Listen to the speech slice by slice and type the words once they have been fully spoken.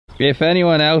If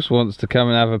anyone else wants to come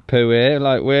and have a poo here,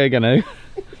 like we're gonna,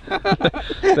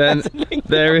 then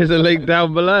there is a link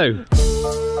down below.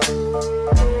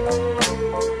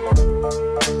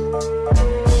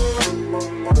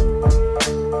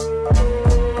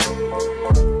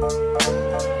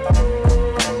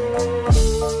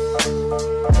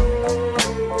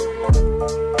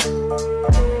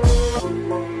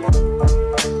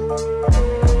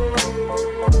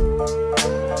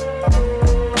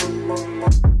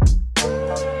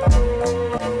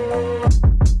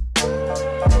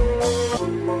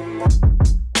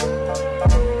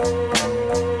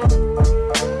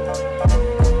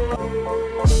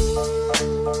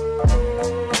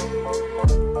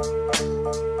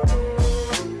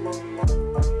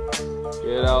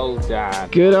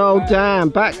 Good old Dan,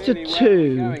 back to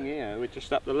 2. Going here, we're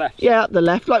just up the left. Yeah, up the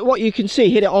left, like what you can see,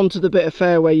 hit it onto the bit of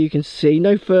fairway you can see,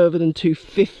 no further than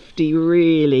 250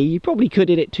 really. You probably could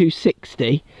hit it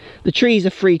 260. The trees are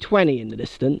 320 in the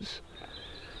distance.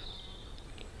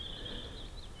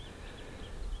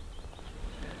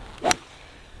 Yeah,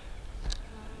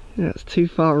 it's too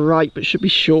far right, but should be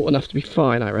short enough to be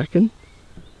fine, I reckon.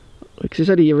 Because it's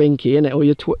only your inky, isn't it, or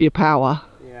your power.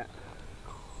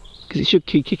 Because it should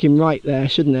keep kicking right there,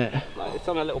 shouldn't it? Like it's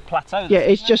on a little plateau. Yeah,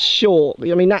 it's just short.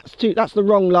 I mean, that's the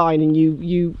wrong line,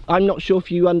 and I'm not sure if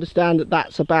you understand that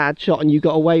that's a bad shot and you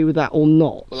got away with that or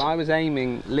not. Well, I was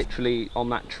aiming literally on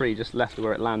that tree just left of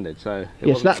where it landed, so it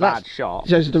wasn't a bad shot.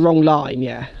 So it's the wrong line,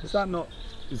 yeah. Is that not?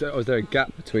 Is there a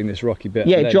gap between this rocky bit?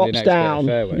 Yeah, and it drops down.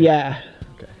 Yeah.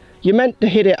 Okay. You're meant to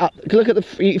hit it up. Look at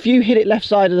if you hit it left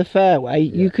side of the fairway,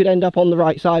 you could end up on the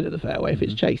right side of the fairway if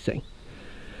it's chasing.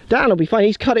 Dan will be fine,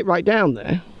 he's cut it right down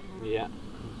there. Yeah,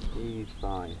 he's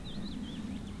fine.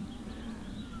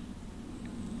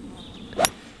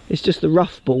 It's just the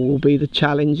rough ball will be the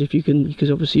challenge if you can, because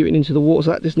obviously you're into the water,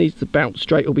 so that just needs to bounce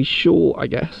straight or be short, I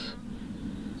guess.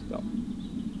 Stop.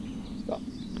 Stop.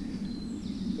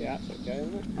 Yeah, that's okay,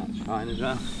 isn't it? That's fine as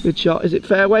well. Good shot. Is it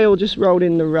fairway or just rolled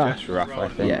in the rough? Just rough, I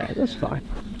think. Yeah, that's fine.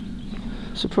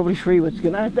 So probably Freewood's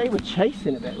gonna, they were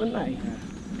chasing a bit, weren't they? Yeah.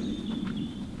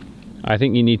 I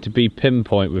think you need to be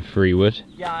pinpoint with Freewood.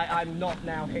 Yeah, I'm not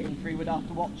now hitting Freewood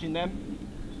after watching them.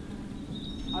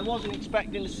 I wasn't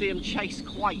expecting to see them chase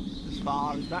quite as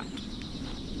far as that.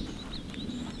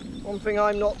 One thing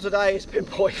I'm not today is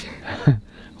pinpoint.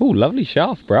 Oh, lovely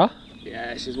shaft, bruh.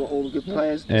 Yeah, this is what all the good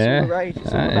players do. It's all the rage.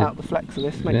 It's all about the flex of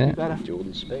this, makes me better.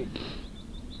 Jordan speed.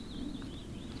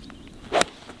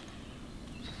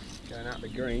 Going out the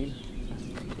green.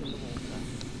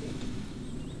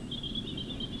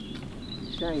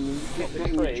 Shame you get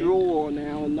the draw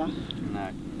now and that. No.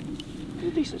 It's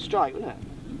a decent strike, wasn't it?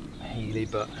 Healy,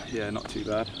 but yeah, not too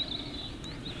bad.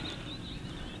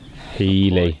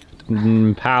 Healy.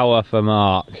 Power for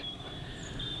Mark.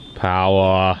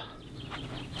 Power.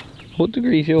 What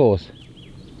degree is yours?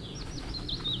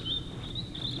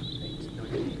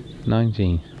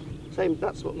 19. Same,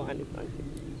 that's what mine is, 19.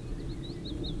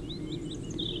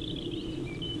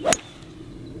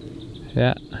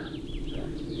 Yeah.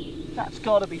 That's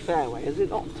got to be fairway, is it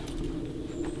not?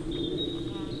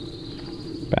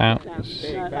 Bounce. That's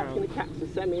going to catch the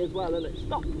semi as well, isn't it?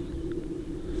 Stop.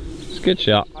 It's a good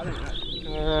shot. I think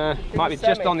that might be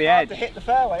just on the edge. To hit the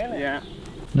fairway, isn't it? Yeah.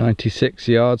 96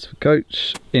 yards for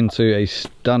Coach into a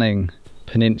stunning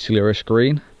peninsula-ish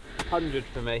green. 100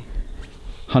 for me.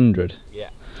 100.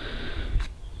 Yeah.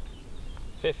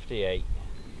 58.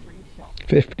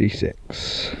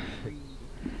 56.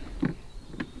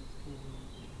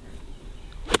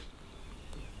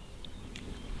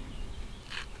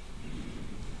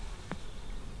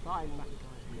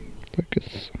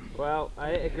 Focus. Well,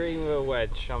 I hit a green with a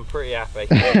wedge. I'm pretty happy.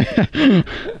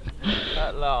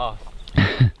 At last.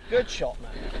 Good shot,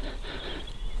 man.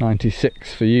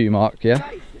 96 for you, Mark, yeah?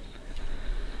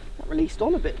 That released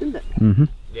on a bit, didn't it? Mm-hmm.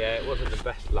 Yeah, it wasn't the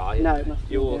best lie. No, it must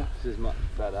be. Yours is much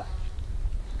better.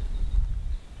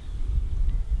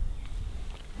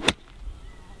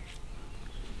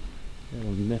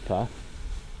 Little nipper.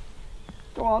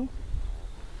 Go on.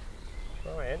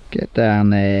 Try it. Get down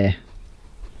there.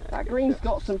 That green's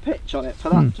got some pitch on it for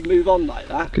that to move on like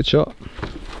that. Good shot.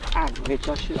 Average.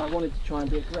 I wanted to try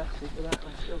and be aggressive for that,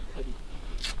 I still couldn't.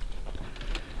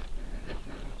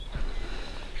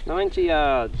 90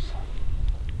 yards.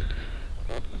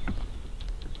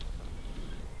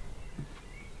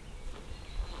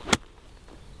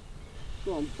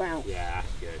 Go on, bounce. Yeah,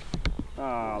 that's good.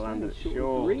 Oh, landed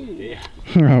short. Yeah.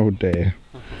 Oh dear.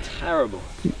 Terrible.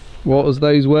 What was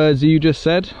those words you just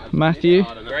said, Matthew?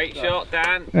 Great shot,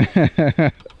 Dan.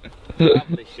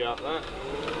 Lovely shot, that.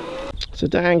 So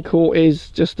Dan caught is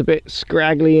just a bit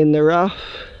scraggly in the rough.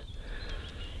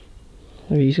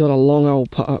 He's got a long old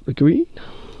putt up the green.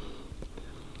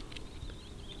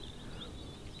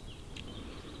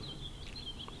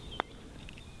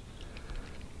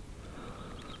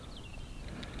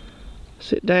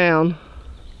 Sit down.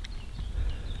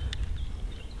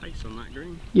 Pace on that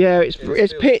green. Yeah, it's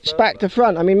pitched back to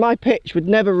front. I mean, my pitch would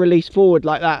never release forward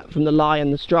like that from the lie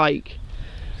and the strike.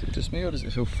 Is it just me, or does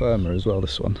it feel firmer as well,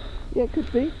 this one? Yeah, it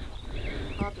could be.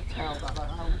 Hard to tell that. Like,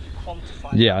 how would you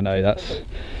quantify Yeah, I know, that's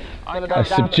a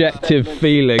subjective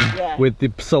feeling with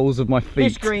the soles of my feet.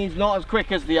 This green's not as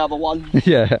quick as the other one.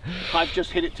 Yeah. I've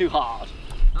just hit it too hard.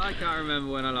 I can't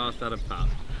remember when I last had a putt.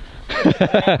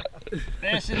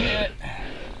 This is it.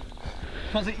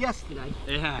 Was it yesterday?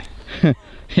 Yeah.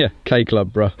 Yeah, K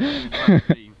Club, bro.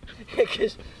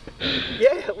 Because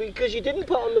you didn't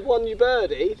put on the one you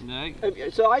birdied. No.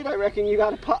 So I don't reckon you've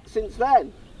had a putt since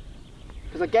then.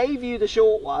 Because I gave you the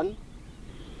short one.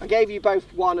 I gave you both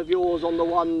one of yours on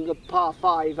the par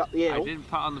 5 up the hill. I didn't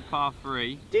putt on the par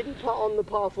 3. Didn't putt on the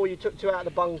par 4, you took 2 out of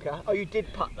the bunker. Oh, you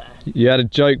did putt there. You had a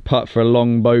joke putt for a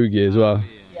long bogey as well.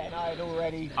 Yeah, and I had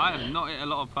already... I have not hit a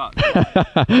lot of putts.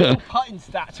 Your putting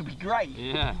stats would be great.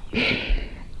 Yeah.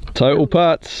 Total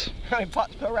putts. How many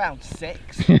putts per round?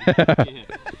 6. Yeah.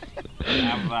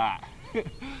 Have that.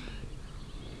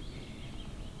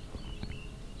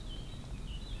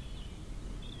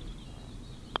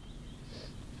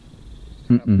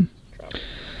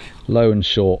 Low and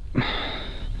short.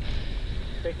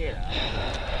 Pick it up.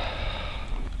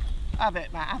 Have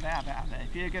it, Matt, have it.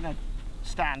 If you're going to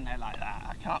stand there like that,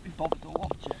 I can't be bothered to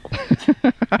watch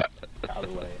it. Out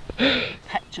of the way.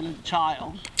 Petulant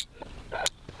child.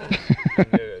 I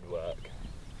knew it'd work.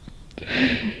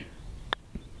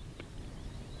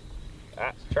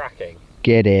 That's tracking.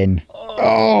 Get in.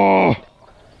 Oh!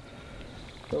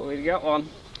 Thought we'd got one.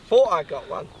 Thought I got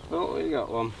one. Thought we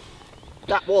got one.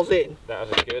 That was in. That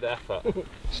was a good effort.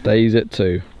 Stays at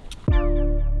 2.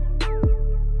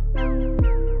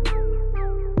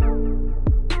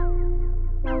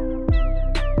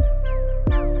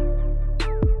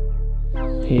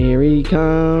 Here he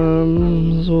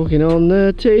comes, walking on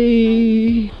the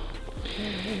tee.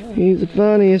 He's the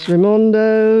funniest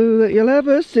Raimondo that you'll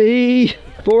ever see.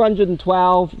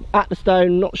 412 at the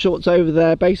stone, not shorts over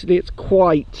there. Basically, it's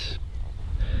quite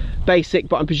basic,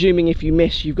 but I'm presuming if you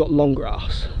miss, you've got long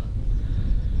grass.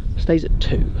 Stays at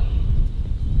 2.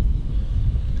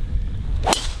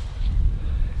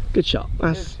 Good shot.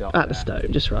 That's Good shot at the there.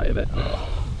 stone, just right of it.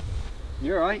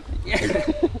 You're right.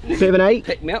 Bit of an 8.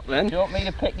 Pick me up then. Do you want me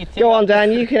to pick your tip? Go on,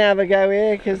 Dan, you can have a go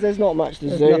here because there's not much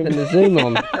to zoom. Nothing to zoom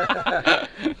on.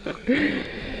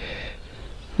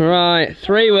 Right,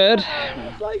 3-wood.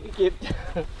 It's like you give.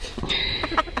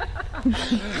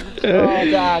 Oh,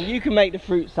 Dan, you can make the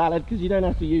fruit salad because you don't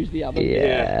have to use the oven.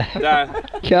 Yeah. Dan,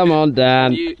 Come on,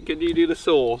 Dan. can you do the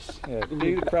sauce? Yeah,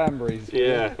 do the cranberries.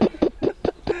 Yeah.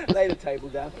 Lay the table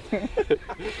down.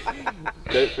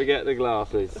 Don't forget the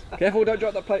glasses. Careful, don't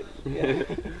drop that plate. Yeah.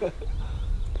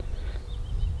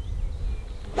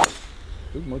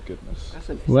 Oh my goodness.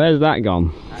 Where's that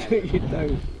gone? You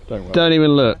don't. Don't worry. Don't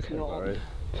even look. Not. Worry.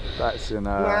 That's in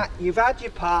Matt, you've had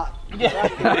your part. Just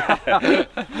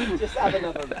have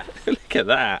another rest. Look at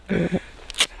that.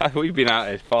 We've been out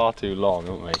here far too long,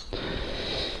 haven't we?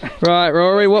 Right,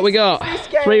 Rory, what we got? This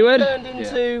game 3-wood? turned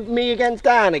into me against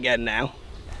Dan again now.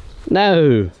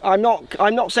 No. I'm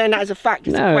not saying that as a fact,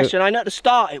 it's a No. question. I know at the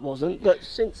start it wasn't, but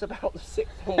since about the 6th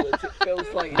onwards it feels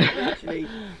like it's actually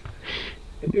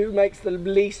who makes the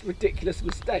least ridiculous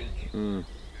mistake. Mm.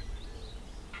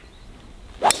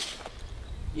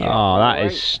 Yeah, Oh, that right.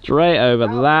 is straight over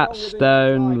How that long have you been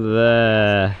stone driving?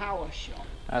 there. Power shot.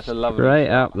 That's a lovely Straight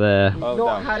up there. You've Well not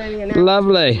done. had any announcements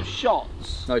Lovely. of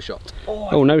shots. no shot.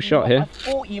 Oh, no shot here. I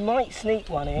thought you might sneak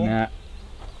one in. Nah.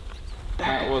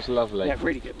 That was lovely. Yeah,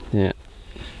 really good. Yeah.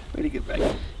 Really good,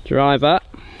 mate. Driver.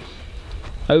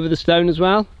 Over the stone as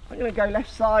well. I'm going to go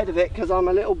left side of it because I'm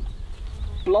a little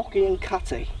blocky and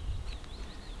cutty.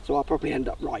 So I'll probably end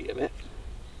up right of it.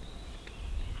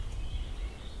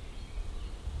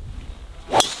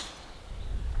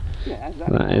 Yeah,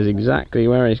 That is exactly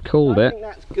where he's called I it. think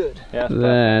that's good. Yeah,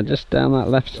 There, just down that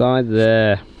left side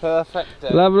there. perfect.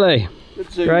 Lovely.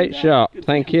 Good zoom Great there. shot. Good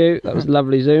Thank you. That was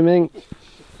lovely zooming.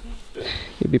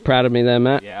 You'd be proud of me there,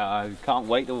 Matt. Yeah, I can't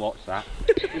wait to watch that.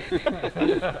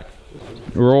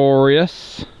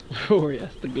 Glorious.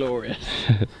 Glorious, the glorious.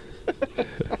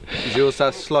 Does yours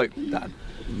have slope, Dan?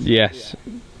 Yes.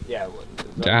 Yeah.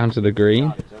 Down to the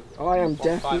green. I am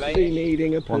definitely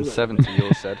needing a pull. 170,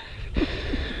 yours said.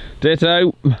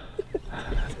 Ditto.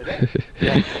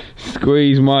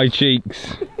 Squeeze my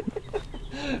cheeks.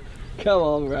 Come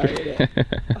on, Ray.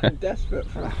 I'm desperate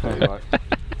for that.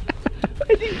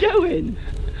 Where's he going?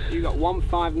 You got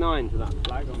 159 to that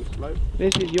flag on the slope.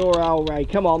 This is your hole, Ray.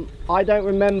 Come on. I don't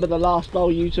remember the last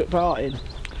hole you took part in.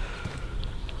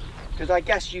 Because I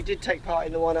guess you did take part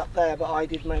in the one up there, but I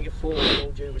did make a fall, with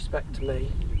all due respect to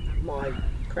me. My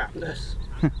crapness.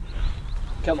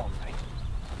 Come on, mate.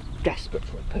 Desperate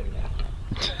for a poo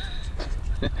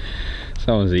now.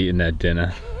 Someone's eating their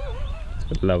dinner.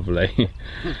 Lovely.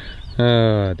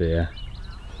 Oh dear.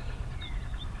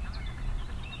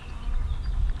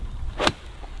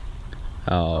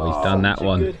 Oh, he's done that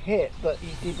one. Good hit, but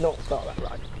he did not start that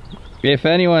right. If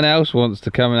anyone else wants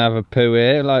to come and have a poo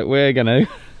here, like we're gonna,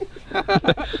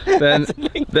 then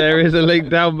there is a link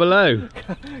down below.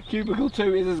 Cubicle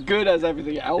 2 is as good as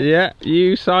everything else. Yeah,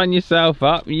 you sign yourself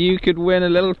up, you could win a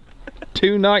little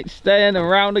 2-night stay and a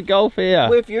round of golf here.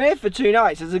 Well, if you're here for 2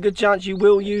 nights, there's a good chance you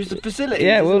will use the facilities.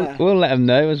 Yeah, we'll let them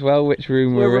know as well which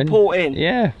room we're in. We'll report in.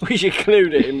 Yeah. We should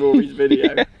include it in Rory's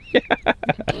video.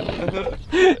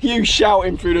 You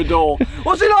shouting through the door.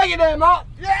 What's it like in there, Mark?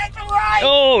 Yeah, it's alright.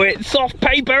 Oh, it's soft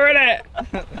paper, isn't it?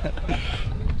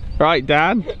 Right,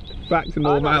 Dan. Back to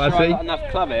normality. I've got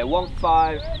enough club here.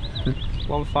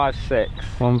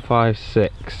 156.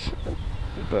 156.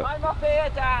 But I'm up here,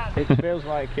 Dan. it feels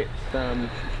like it's gonna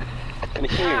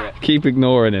hear it. Keep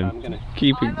ignoring him. I'm gonna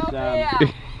Keep. I'm up here.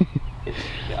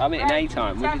 I'm in A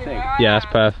time. What do you think? Yeah, that's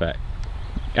perfect.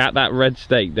 At that red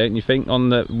stake, don't you think, on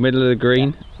the middle of the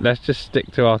green? Yeah. Let's just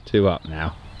stick to our 2 up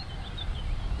now.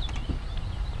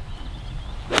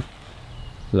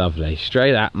 Lovely,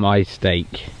 straight at my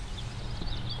stake.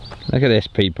 Look at this,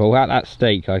 people, at that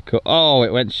stake I cut. Oh,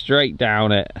 it went straight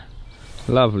down it.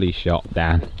 Lovely shot,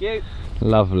 Dan. Thank you.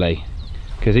 Lovely.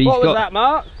 Because he's What got... was that,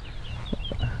 Mark?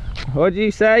 What did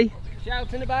you say?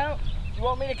 Shouting about? Do you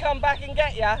want me to come back and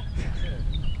get ya?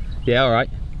 Yeah, alright.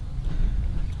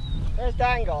 Where's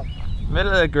Dan gone?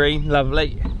 Middle of the green,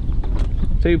 lovely.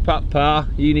 2-putt par,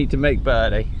 you need to make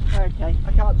birdie. Okay,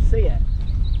 I can't see it.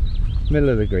 Middle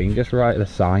of the green, just right at the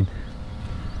sign.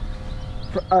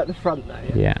 At the front there,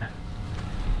 yeah? Yeah.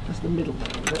 Just the middle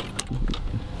there, is it?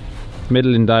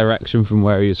 Middle in direction from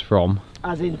where he was from.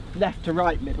 As in left to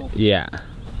right middle? Yeah.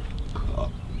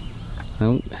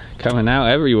 Oh, coming out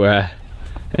everywhere,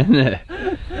 isn't it?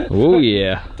 Oh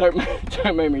yeah. Don't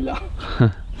make me laugh.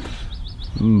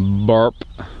 Burp.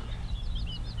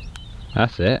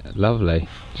 That's it, lovely.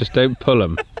 Just don't pull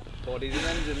them. Body's an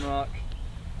engine, Mark.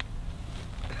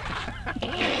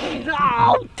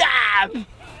 Oh, damn!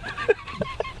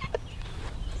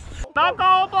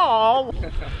 Knuckle ball!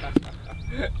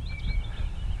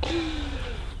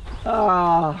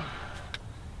 Ah.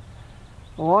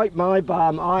 Wipe my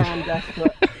bum, I am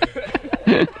desperate.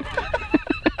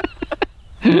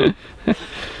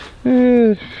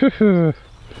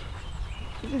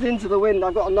 This is into the wind.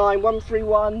 I've got a 9,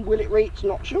 131. Will it reach?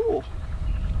 Not sure.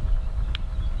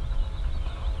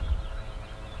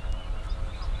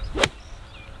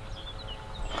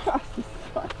 That's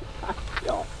a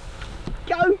shot.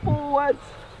 Go forward.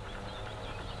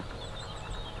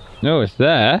 No, it's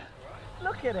there.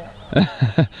 Look at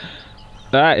it.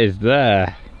 That is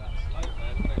there.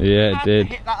 Yeah, it did.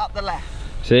 Hit that up the left.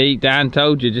 See, Dan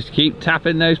told you, just keep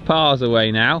tapping those pars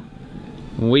away now.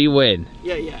 We win.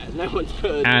 Yeah, no one's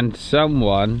put. And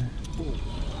someone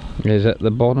is at the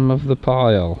bottom of the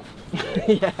pile.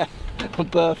 Yeah, a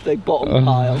birthday bottom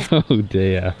pile. Oh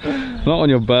dear. Not on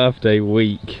your birthday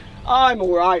week. I'm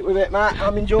alright with it, Matt.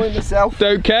 I'm enjoying myself.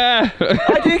 Don't care.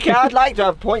 I do care. I'd like to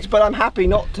have points, but I'm happy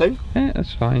not to. Yeah,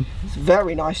 that's fine. It's a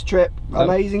very nice trip.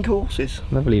 Amazing courses.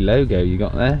 Lovely logo you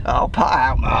got there. Oh, put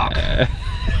out, Mark.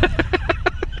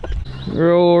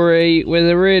 Rory with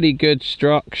a really good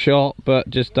struck shot, but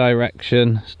just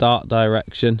direction, start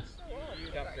direction.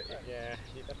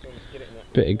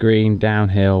 Bit of green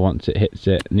downhill once it hits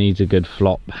it, needs a good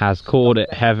flop, has caught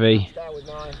it heavy.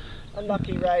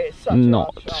 Unlucky, Ray, it's such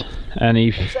not a shot. an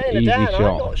easy shot. shot.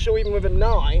 I'm not sure even with a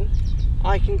 9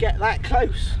 I can get that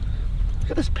close.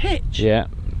 Look at this pitch. Yeah,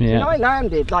 yeah. And I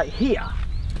landed like here.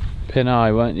 Pin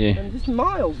eye, weren't you? And just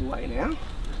miles away now.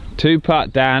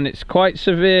 2-putt, Dan. It's quite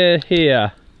severe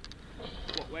here.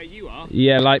 What, where you are?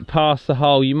 Yeah, like past the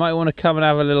hole. You might want to come and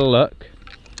have a little look.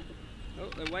 Oh,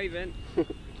 they're waving.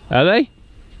 Are they?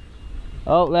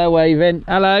 Oh, they're waving.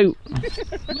 Hello.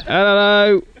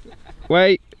 Hello.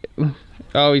 Wait.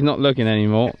 Oh, he's not looking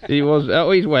anymore. He was. Oh,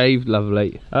 he's waved.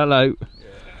 Lovely. Hello.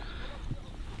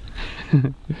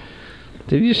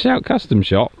 Did you shout custom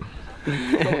shop?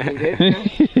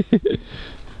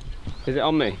 Is it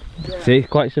on me? Yeah. See,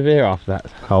 quite severe after that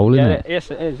hole, isn't it? Yes,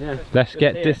 it is, yeah. Let's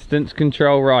get distance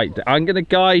control right. I'm going to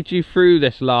guide you through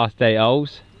this last 8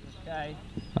 holes. Okay.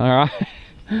 Alright.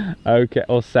 Okay,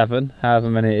 or 7, however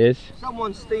many it is.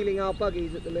 Someone's stealing our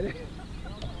buggies at the minute.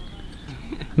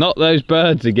 Not those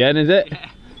birds again, is it? Yeah.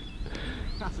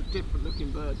 That's a different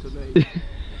looking bird to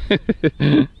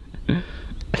me.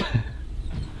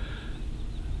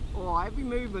 Oh, every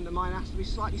movement of mine has to be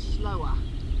slightly slower.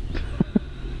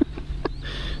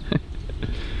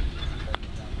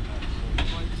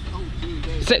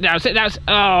 Sit down, sit down.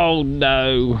 Oh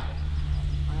no.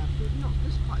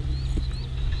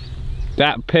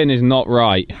 That pin is not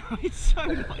right. It's so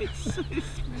not.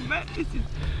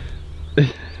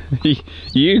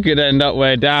 You could end up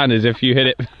where Dan is if you hit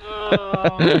it.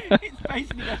 Oh, it's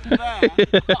basically just there,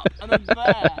 up and then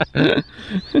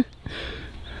there.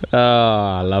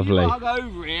 Ah, lovely. If you hung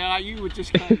over here, you would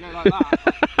just go like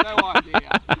that. No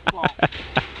idea. What?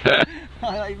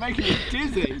 You're making me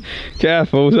dizzy.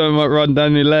 Careful, something might run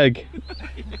down your leg.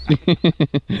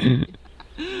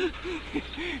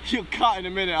 You'll cut in a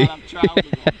minute, I'll have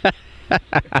trousers on.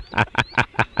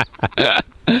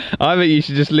 I think you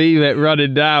should just leave it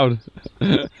running down.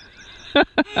 I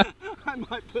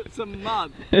might put some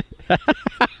mud.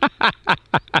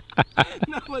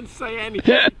 No one say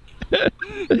anything.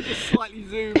 Just slightly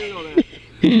zoom in on it.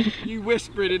 You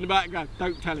whisper it in the background.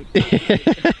 Don't tell him. Don't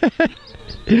tell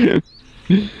him.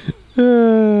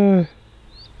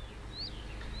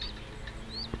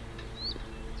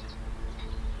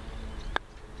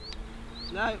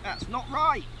 No, that's not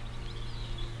right.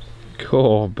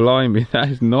 Oh, blimey, that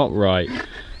is not right.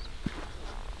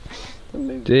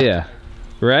 Dear.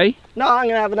 Ray? No, I'm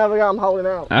going to have another go. I'm holding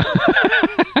out.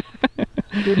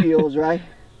 Give me yours, Ray.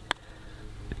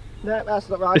 No, that's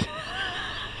not right.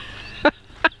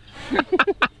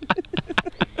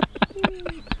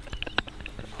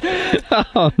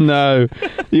 Oh no,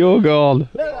 you're gone.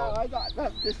 No,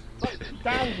 that's just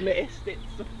Dan's missed. It's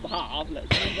hard. Let's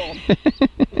move on.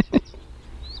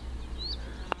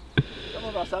 Some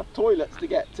of us have toilets to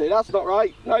get to. That's not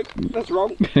right. Nope, that's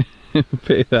wrong.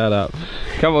 Pick that up.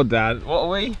 Come on, Dan. What are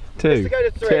we? 2. Let's go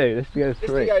to 3. 2. Let's go to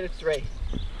 3. Let's go to 3.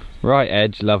 Right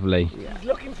edge, lovely. Yeah. He's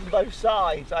looking from both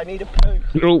sides. I need a poo.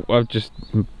 Oh, I've just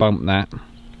bumped that.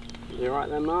 You right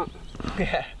then, Mark?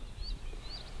 Yeah.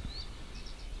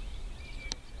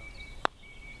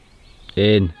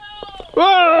 In.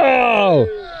 Whoa!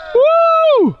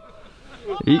 Woo!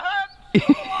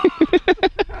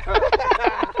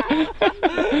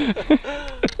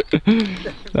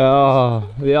 Oh,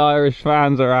 the Irish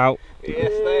fans are out.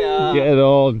 Yes, they are. Get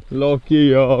on,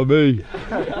 Lockey Army.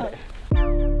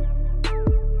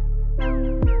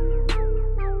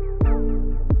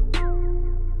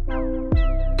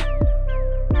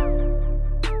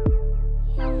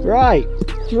 Right,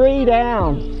 3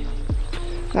 down.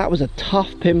 That was a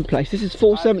tough pin place. This is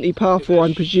 470 par 4.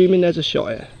 I'm presuming there's a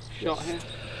shot here. Shot here.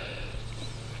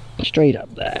 Straight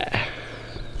up there.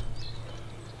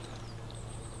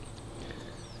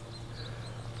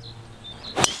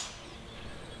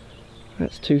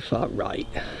 That's too far right.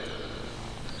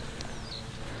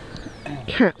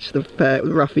 Catch the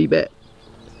roughy bit.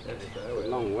 A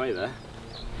long way there.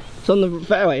 It's on the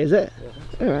fairway, is it?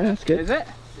 Yeah. Alright, that's good. Is it?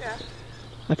 Yeah.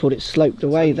 I thought it sloped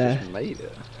away there. Just made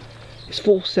it. It's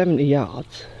 470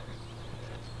 yards.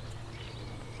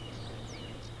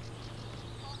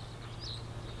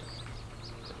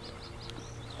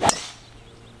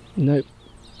 Nope.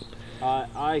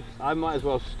 I might as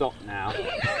well stop now.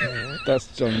 That's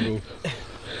jungle.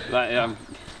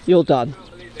 You're done.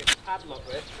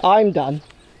 I'm done.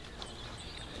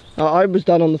 I was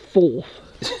done on the 4th.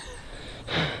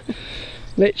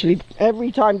 Literally,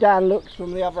 every time Dan looks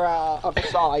from the other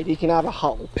side, he can have a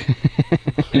hole.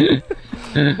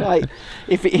 Like,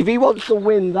 if he wants to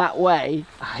win that way,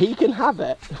 he can have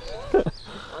it. I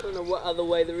don't know what other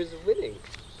way there is of winning.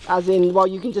 As in, well,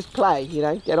 you can just play, you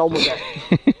know, get on with it.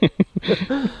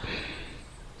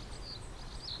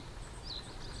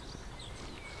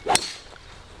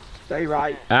 Stay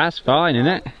right. That's fine, isn't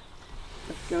it?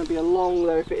 It's going to be a long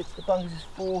though. If it hits the bungs, it's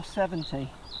 470.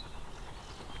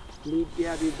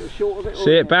 Yeah, the short of it.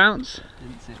 See it bounce?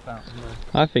 Didn't see it bounce,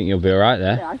 no. I think you'll be alright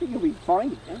there. Yeah, I think you'll be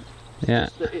fine. Yeah. Yeah.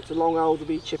 Just that it's a long hole to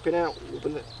be chipping out,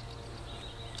 wouldn't it?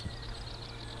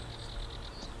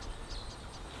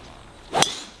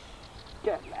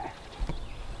 Get left.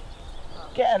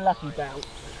 Get a lucky bounce.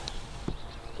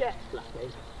 Get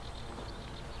lucky.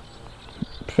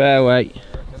 Fairway.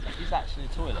 It's actually a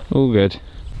toilet. All good.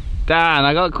 Dan,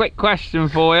 I got a quick question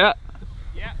for you.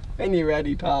 Yeah. When you're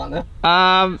ready, partner. It's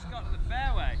got to the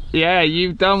fairway. Yeah,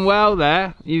 you've done well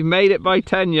there. You've made it by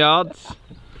 10 yards.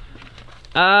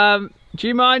 Do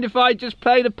you mind if I just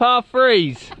play the par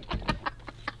 3s?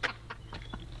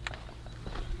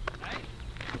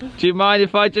 Do you mind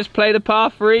if I just play the par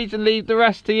threes and leave the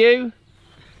rest to you?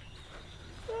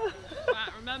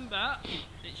 Matt, remember,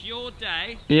 it's your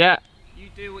day. Yeah. You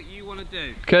do what you want to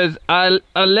do. Because I'm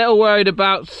a little worried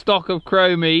about stock of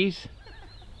chromies.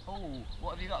 Oh,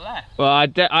 what have you got left? Well, I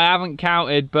haven't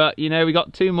counted, but you know, we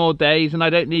got 2 more days and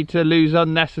I don't need to lose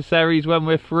unnecessaries when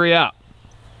we're 3 up.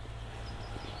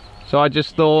 So I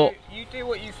just thought... You do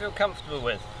what you feel comfortable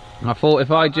with. I thought if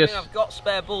I just... I've got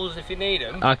spare balls if you need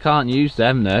them. I can't use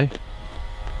them though.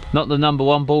 Not the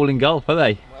 #1 ball in golf, are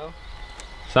they? Well,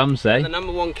 some say. The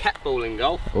 #1 cat ball in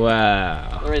golf.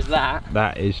 Wow. Or is that?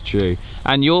 That is true.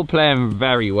 And you're playing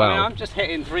very well. I mean, I'm just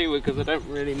hitting 3-wood because I don't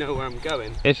really know where I'm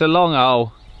going. It's a long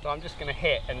hole. So I'm just going to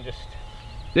hit and just...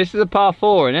 This is a par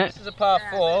 4, isn't it? This is a par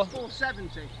 4.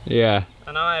 470. Yeah.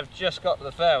 And I have just got to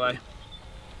the fairway.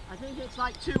 I think it's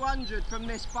like 200 from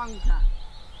this bunker.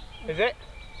 Is it?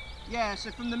 Yeah,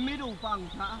 so from the middle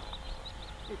bunker,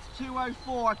 it's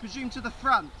 204, I presume, to the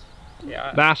front.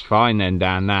 Yeah. That's fine then,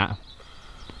 Dan, that. I'm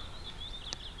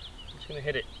just going to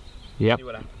hit it. Yep. See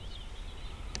what happens.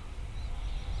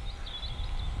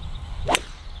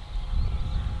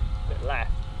 Bit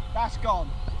left. That's gone.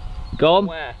 Gone?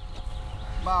 Where?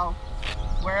 Well,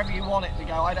 wherever you want it to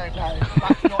go, I don't know.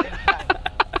 That's not in play.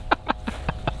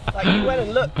 Like, you went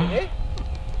and looked, didn't you?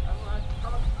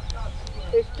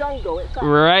 It's jungle. It's that,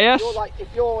 Reyes? you're like, if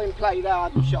you're in play there,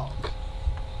 I'd be shocked.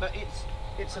 But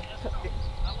it's a...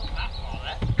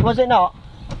 Was it not?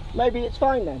 Maybe it's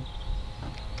fine then.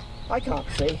 I can't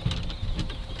see.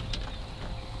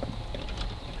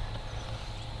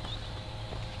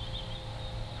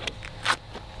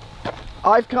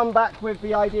 I've come back with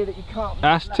the idea that you can't...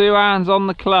 That's 2 hands on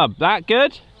the club. That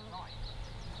good?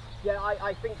 Yeah,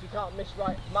 I think you can't miss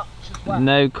right much as well.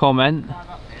 No comment.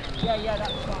 Yeah,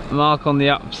 that's fine. Mark on the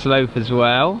upslope as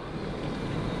well.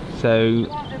 So... In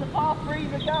the par 3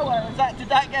 the goer, did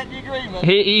that get the agreement?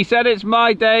 He said it's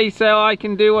my day, so I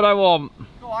can do what I want.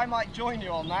 Oh, I might join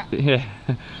you on that. Yeah.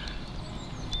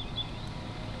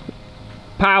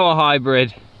 Power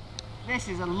hybrid. This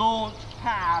is a launch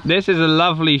pad. This is a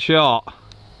lovely shot.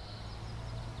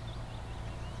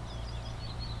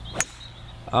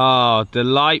 Oh,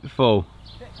 delightful.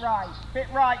 Bit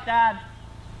right, Dad.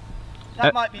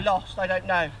 That might be lost, I don't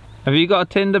know. Have you got a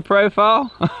Tinder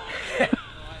profile?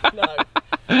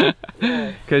 No.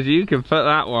 Because you can put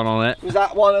that one on it. Was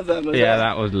that one of them? Yeah,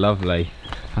 that was lovely.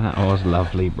 That was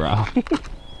lovely, bro.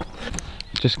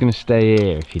 Just gonna stay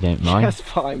here if you don't mind. That's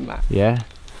fine, Matt. Yeah.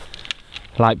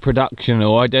 Like production,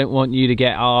 or I don't want you to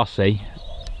get arsey.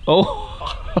 Oh.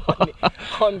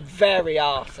 I'm very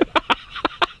arsey.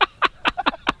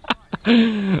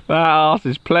 That arse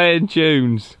is playing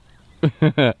tunes.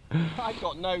 I've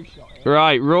got no shot here.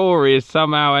 Right, Rory has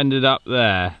somehow ended up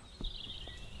there.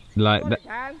 Like that.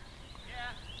 Dan?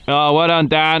 Oh, well done,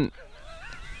 Dan.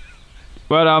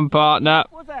 Well done, partner.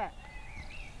 What's that?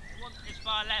 It wasn't as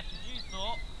far left as you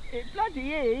thought. It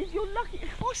bloody is. You're lucky.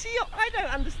 What's he? I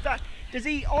don't understand. Does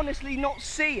he honestly not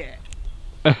see it?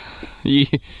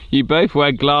 You both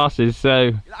wear glasses,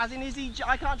 so As in, is he?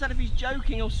 I can't tell if he's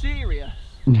joking or serious.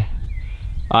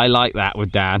 I like that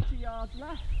with Dan. 2 yards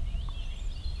left.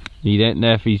 You don't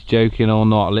know if he's joking or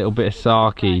not. A little bit of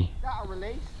sarky. That'll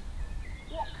release.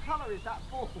 What colour is that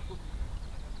ball?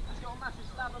 It's got a massive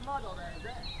slab of mud on it, is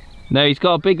it? No, he's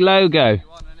got a big logo.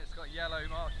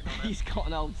 He's got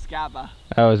an old scabber.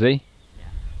 Oh, is he? Yeah.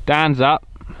 Dan's up.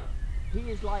 He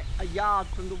is like a yard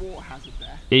from the water hazard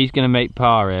there. He's going to make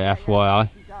par here, FYI.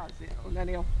 He does it, and then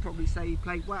he'll probably say he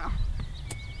played well.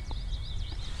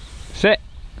 Sit.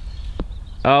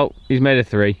 Oh, he's made a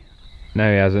 3.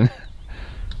 No, he hasn't.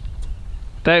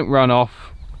 Don't run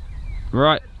off.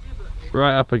 Right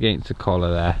up against the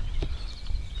collar there.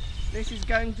 This is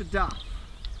going to Duff.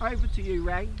 Over to you,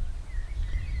 Ray.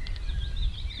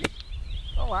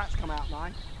 Oh, that's come out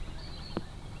nice.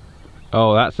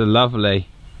 Oh, that's a lovely.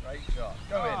 Great shot.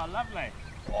 Go Oh, lovely.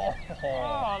 Oh,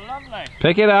 lovely.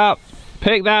 Pick it up.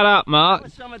 Pick that up, Mark.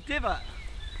 What's on a divot?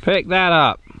 Pick that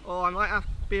up. Oh, I might have to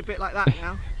be a bit like that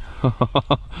now.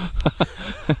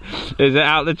 Is it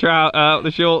out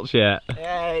the shorts yet?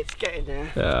 Yeah, it's getting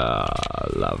there. Oh,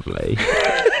 lovely.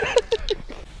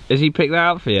 Has he picked that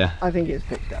up for you? I think it's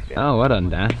picked up, yeah. Oh, well done,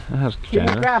 Dan. That was Can you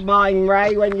generous. grab mine,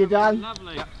 Ray, when you're done?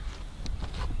 Lovely.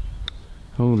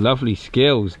 Oh, lovely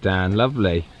skills, Dan.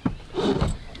 Lovely.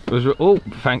 Oh,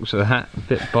 thanks for that. A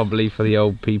bit bobbly for the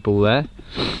old people there.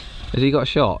 Has he got a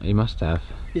shot? He must have.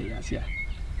 Yes, yeah.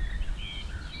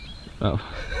 Oh.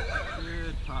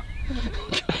 Good putt.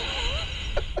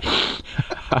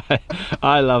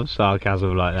 I love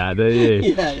sarcasm like that, don't you?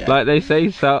 Yeah. Like they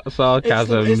say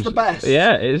sarcasm. It's the best.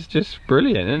 Yeah, it's just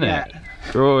brilliant, isn't Yeah. it?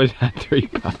 Rory's had 3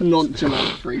 putts.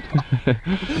 Nonchalant 3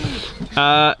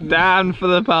 putt. Dan for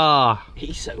the par.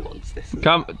 He so wants this.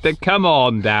 Come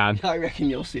on, Dan. I reckon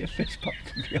you'll see a fist putt,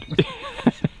 to be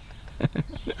honest.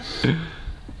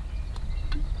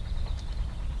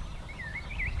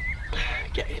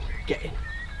 Get in.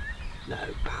 No,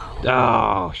 pal.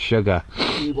 Oh, sugar.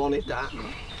 You wanted that.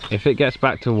 If it gets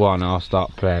back to 1, I'll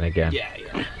start playing again.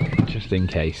 Yeah. Just in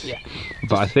case. Yeah.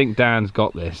 But I think Dan's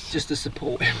got this. Just to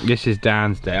support him. This is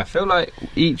Dan's day. I feel like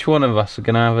each one of us are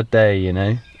going to have a day, you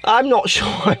know? I'm not sure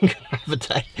I'm going to have a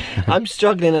day. I'm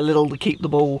struggling a little to keep the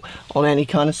ball on any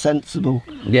kind of sensible.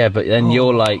 Yeah, but then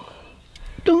you're like,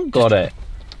 got it.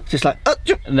 Just like,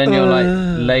 and then you're like,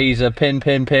 laser, pin.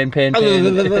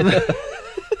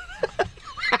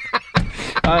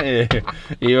 Aren't you?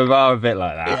 You are a bit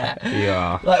like that. Yeah. You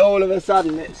are. Like all of a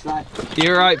sudden it's like...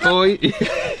 You're right, boy.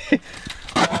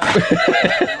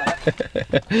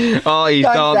 Oh, he's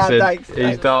dancing. Thanks.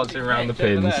 He's dancing around the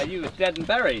pins. There, you were dead and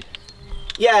buried.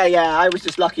 Yeah, I was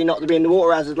just lucky not to be in the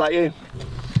water hazard like you.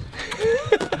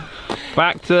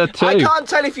 Back to 2. I can't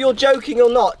tell if you're joking or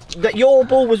not. That your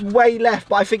ball was way left,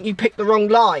 but I think you picked the wrong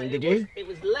line, did you? It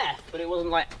was left, but it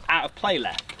wasn't like out of play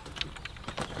left.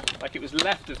 Like it was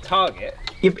left of target.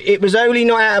 It was only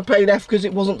not out of play left because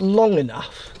it wasn't long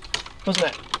enough, wasn't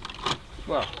it?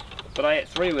 Well, but I hit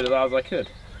 3 with it as hard as I could.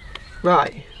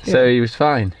 Right. So he was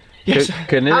fine. Yes.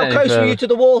 Couldn't hit How any close were further. you to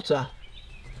the water?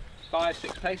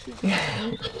 5-6 paces.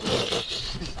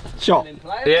 Shot.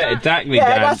 Yeah, exactly, Yeah,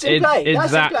 Dan. that's in play.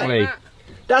 Exactly.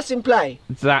 That's in play.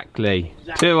 Exactly.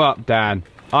 2 up, Dan.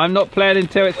 I'm not playing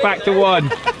until it's back to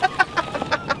 1.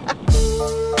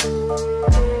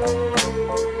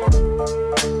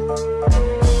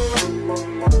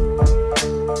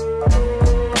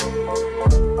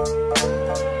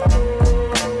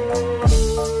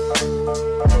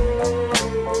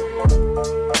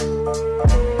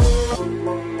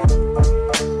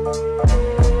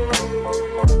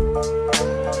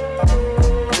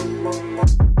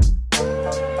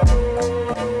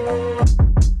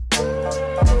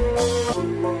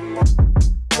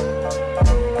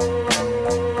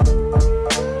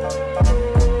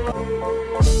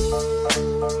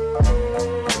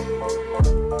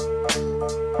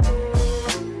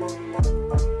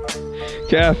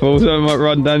 Careful, something might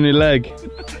run down your leg.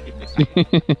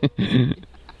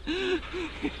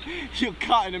 You'll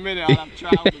cut in a minute, I'll have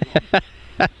trousers on.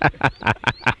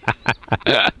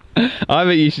 I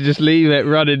think you should just leave it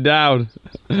running down.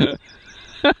 I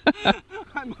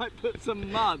might put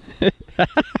some mud.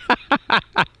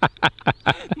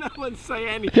 No one say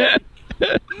anything.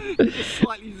 You just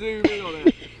slightly zoom in on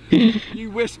it.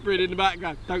 You whisper it in the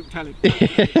background, don't tell him. Don't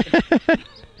tell him.